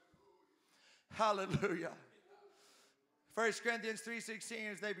 Hallelujah. Hallelujah. 1 Corinthians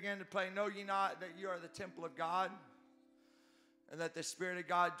 3:16, as they began to play, know ye not that you are the temple of God, and that the Spirit of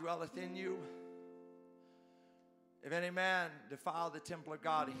God dwelleth in you? If any man defile the temple of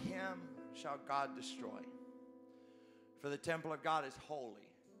God, him shall God destroy. For the temple of God is holy,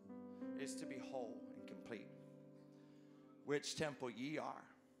 is to be whole and complete, which temple ye are.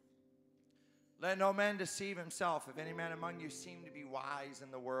 Let no man deceive himself. If any man among you seem to be wise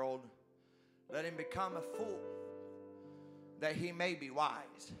in the world, let him become a fool, that he may be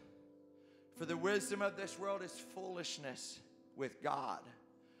wise. For the wisdom of this world is foolishness with God.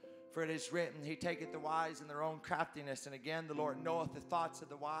 For it is written, He taketh the wise in their own craftiness. And again, the Lord knoweth the thoughts of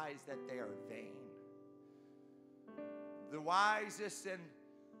the wise, that they are vain. The wisest in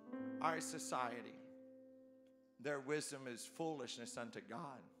our society, their wisdom is foolishness unto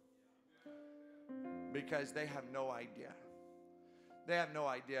God. Because they have no idea. They have no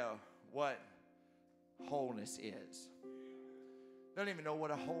idea what wholeness is. They don't even know what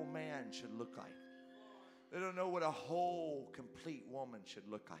a whole man should look like. They don't know what a whole, complete woman should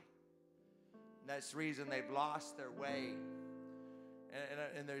look like. And that's the reason they've lost their way.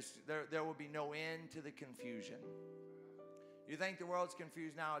 And there will be no end to the confusion. You think the world's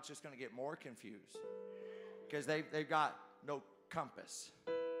confused now? It's just going to get more confused. Because they've got no compass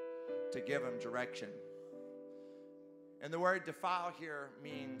to give them direction. And the word defile here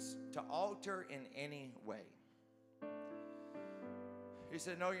means to alter in any way. He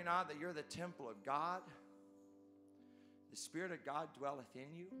said, no, you're not, that you're the temple of God. The Spirit of God dwelleth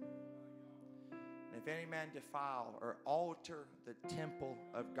in you. And if any man defile or alter the temple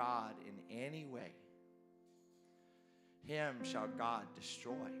of God in any way, him shall God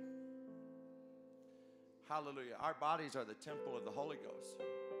destroy. Hallelujah. Our bodies are the temple of the Holy Ghost.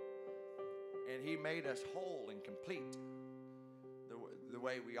 And He made us whole and complete the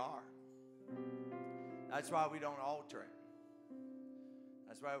way we are. That's why we don't alter it.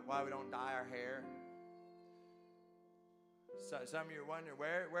 That's why we don't dye our hair. So some of you are wondering,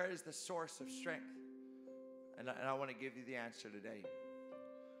 where is the source of strength? And I want to give you the answer today.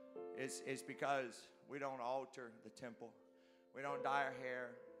 It's because we don't alter the temple. We don't dye our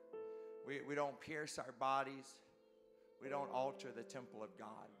hair. We don't pierce our bodies. We don't alter the temple of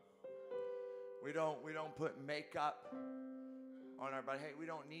God. We don't put makeup on our body. Hey, we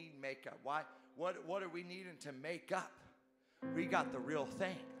don't need makeup. Why? What are we needing to make up? We got the real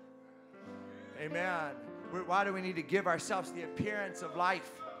thing. Amen. Why do we need to give ourselves the appearance of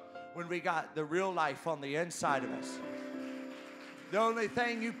life when we got the real life on the inside of us? The only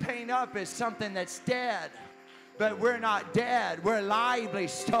thing you paint up is something that's dead. But we're not dead. We're lively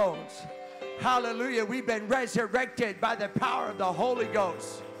stones. Hallelujah. We've been resurrected by the power of the Holy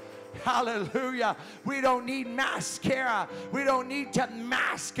Ghost. Hallelujah. We don't need mascara. We don't need to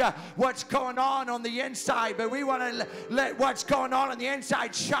mask what's going on the inside, but we want to let what's going on the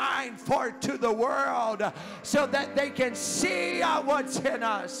inside shine forth to the world so that they can see what's in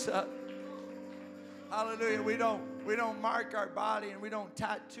us. Hallelujah. We don't mark our body and we don't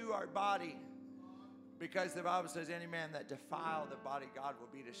tattoo our body, because the Bible says any man that defile the body, God will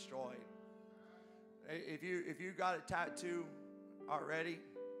be destroyed. If you got a tattoo already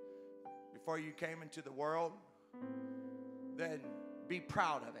before you came into the world, then be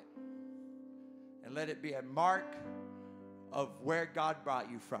proud of it. And let it be a mark of where God brought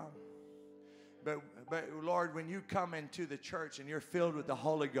you from. But Lord, when you come into the church and you're filled with the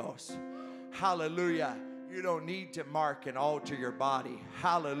Holy Ghost, hallelujah, you don't need to mark and alter your body.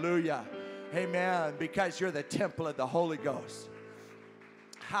 Hallelujah. Amen. Because you're the temple of the Holy Ghost.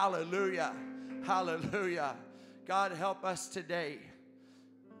 Hallelujah. Hallelujah. God, help us today.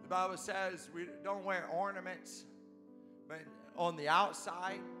 The Bible says we don't wear ornaments but on the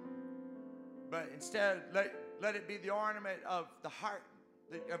outside, but instead let it be the ornament of the heart,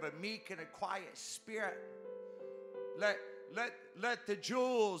 of a meek and a quiet spirit. Let the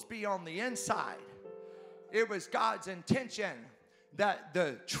jewels be on the inside. It was God's intention that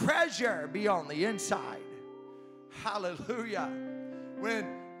the treasure be on the inside. Hallelujah.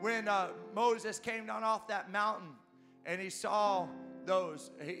 When Moses came down off that mountain and he saw those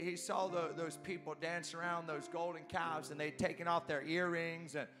people dance around those golden calves, and they'd taken off their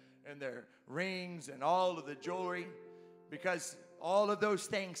earrings and their rings and all of the jewelry, because all of those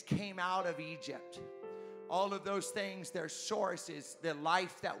things came out of Egypt. All of those things, their source is the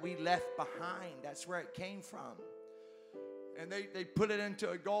life that we left behind. That's where it came from. And they put it into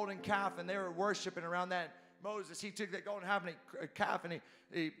a golden calf, and they were worshiping around that. Moses, he took that golden calf and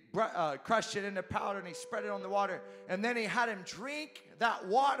he crushed it into powder, and he spread it on the water. And then he had him drink that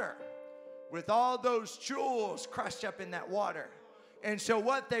water with all those jewels crushed up in that water. And so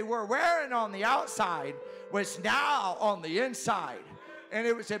what they were wearing on the outside was now on the inside. And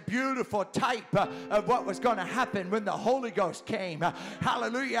it was a beautiful type of what was going to happen when the Holy Ghost came.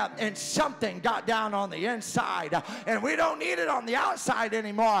 Hallelujah. And something got down on the inside. And we don't need it on the outside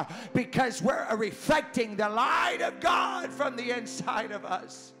anymore, because we're reflecting the light of God from the inside of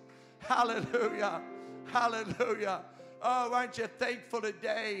us. Hallelujah. Hallelujah. Oh, aren't you thankful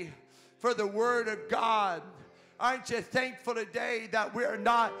today for the Word of God? Aren't you thankful today that we're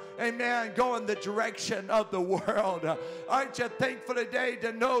not, amen, going the direction of the world? Aren't you thankful today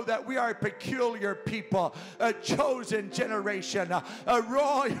to know that we are a peculiar people, a chosen generation, a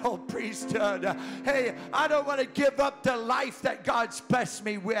royal priesthood? Hey, I don't want to give up the life that God's blessed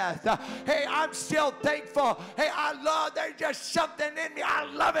me with. Hey, I'm still thankful. Hey, I love, there's just something in me.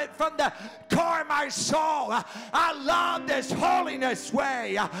 I love it from the core of my soul. I love this holiness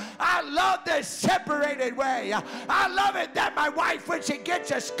way. I love this separated way. I love it that my wife, when she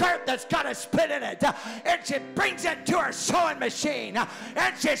gets a skirt that's got a split in it, and she brings it to her sewing machine,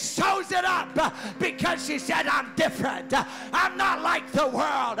 and she sews it up because she said, I'm different. I'm not like the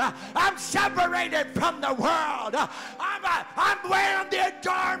world. I'm separated from the world. I'm wearing the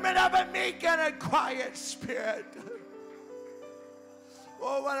adornment of a meek and a quiet spirit.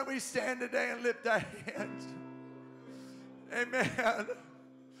 Oh, why don't we stand today and lift our hands? Amen.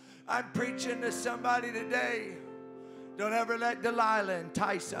 I'm preaching to somebody today. Don't ever let Delilah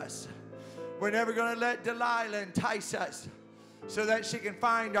entice us. We're never going to let Delilah entice us so that she can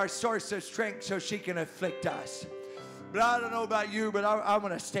find our source of strength so she can afflict us. But I don't know about you, but I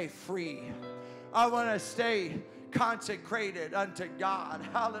want to stay free. I want to stay consecrated unto God.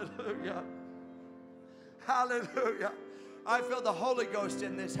 Hallelujah. Hallelujah. I feel the Holy Ghost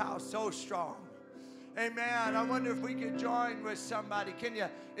in this house so strong. Amen. I wonder if we could join with somebody. Can you,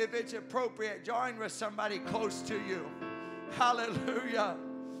 if it's appropriate, join with somebody close to you. Hallelujah.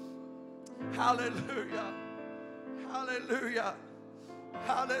 Hallelujah. Hallelujah.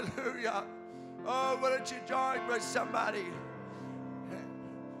 Hallelujah. Oh, why don't you join with somebody?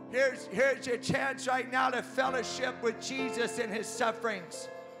 Here's your chance right now to fellowship with Jesus in his sufferings.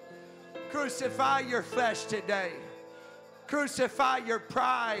 Crucify your flesh today. Crucify your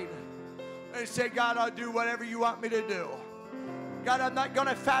pride and say, God, I'll do whatever you want me to do. God, I'm not going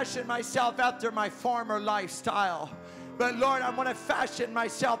to fashion myself after my former lifestyle. But Lord, I want to fashion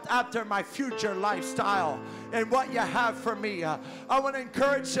myself after my future lifestyle and what you have for me. I want to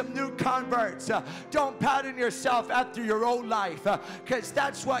encourage some new converts. Don't pattern yourself after your old life, because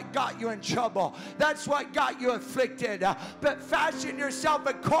that's what got you in trouble. That's what got you afflicted. But fashion yourself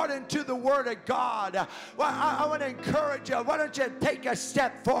according to the Word of God. Well, I want to encourage you. Why don't you take a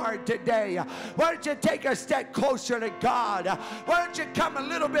step forward today? Why don't you take a step closer to God? Why don't you come a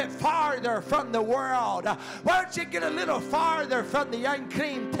little bit farther from the world? Why don't you get a little farther from the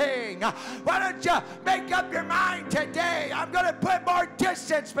unclean thing? Why don't you make up your mind today? I'm going to put more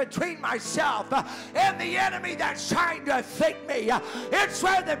distance between myself and the enemy that's trying to afflict me. It's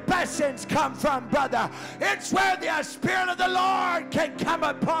where the blessings come from, brother. It's where the Spirit of the Lord can come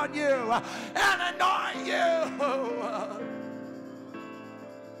upon you and anoint you.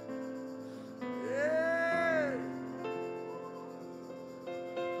 Yeah.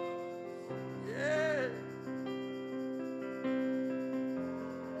 Yeah.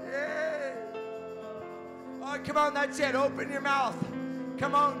 Oh, come on, that's it. Open your mouth.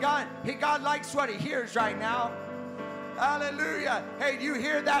 Come on, God. God likes what he hears right now. Hallelujah. Hey, do you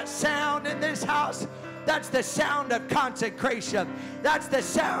hear that sound in this house? That's the sound of consecration. That's the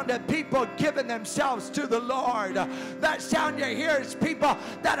sound of people giving themselves to the Lord. That sound you hear is people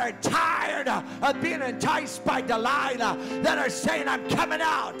that are tired of being enticed by Delilah, that are saying, I'm coming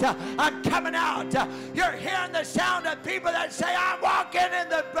out. I'm coming out. You're hearing the sound of people that say, I'm walking in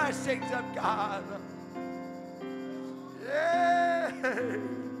the blessings of God. Yeah.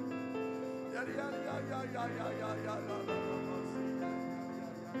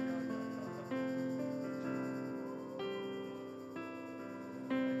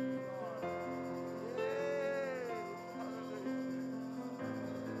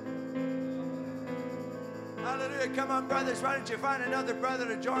 Hallelujah. Come on, brothers. Why don't you find another brother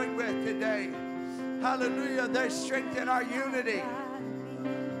to join with today? Hallelujah. There's strength in our unity.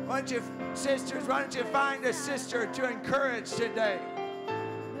 Why don't you, sisters, why don't you find a sister to encourage today?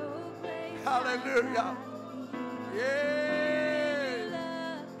 Hallelujah. Yeah.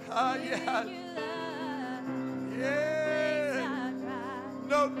 Oh, yes. Yeah.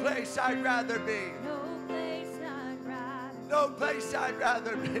 No place I'd rather be. No place I'd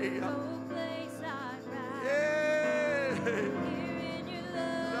rather be. Yeah.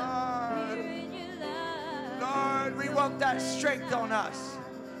 Lord, we want that strength on us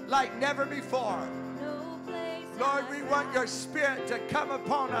like never before. Lord, we want your Spirit to come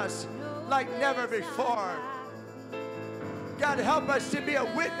upon us like never before. God, help us to be a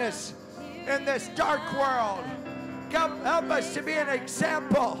witness in this dark world. God, help us to be an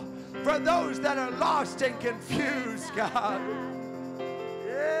example for those that are lost and confused, God.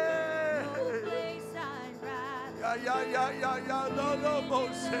 Yeah. Yeah. No,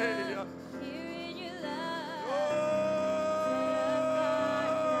 say.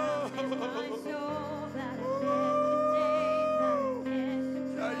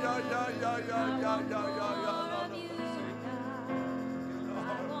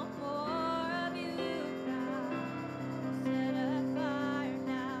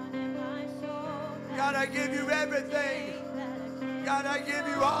 God, I give you everything. God, I give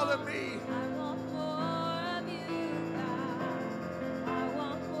you all of me.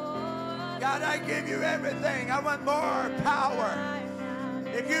 God, I give you everything. I want more power.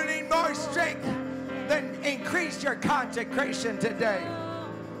 If you need more strength, then increase your consecration today.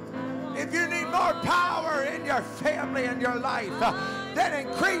 If you need more power in your family and your life, then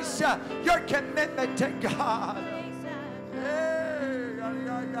increase your commitment to God.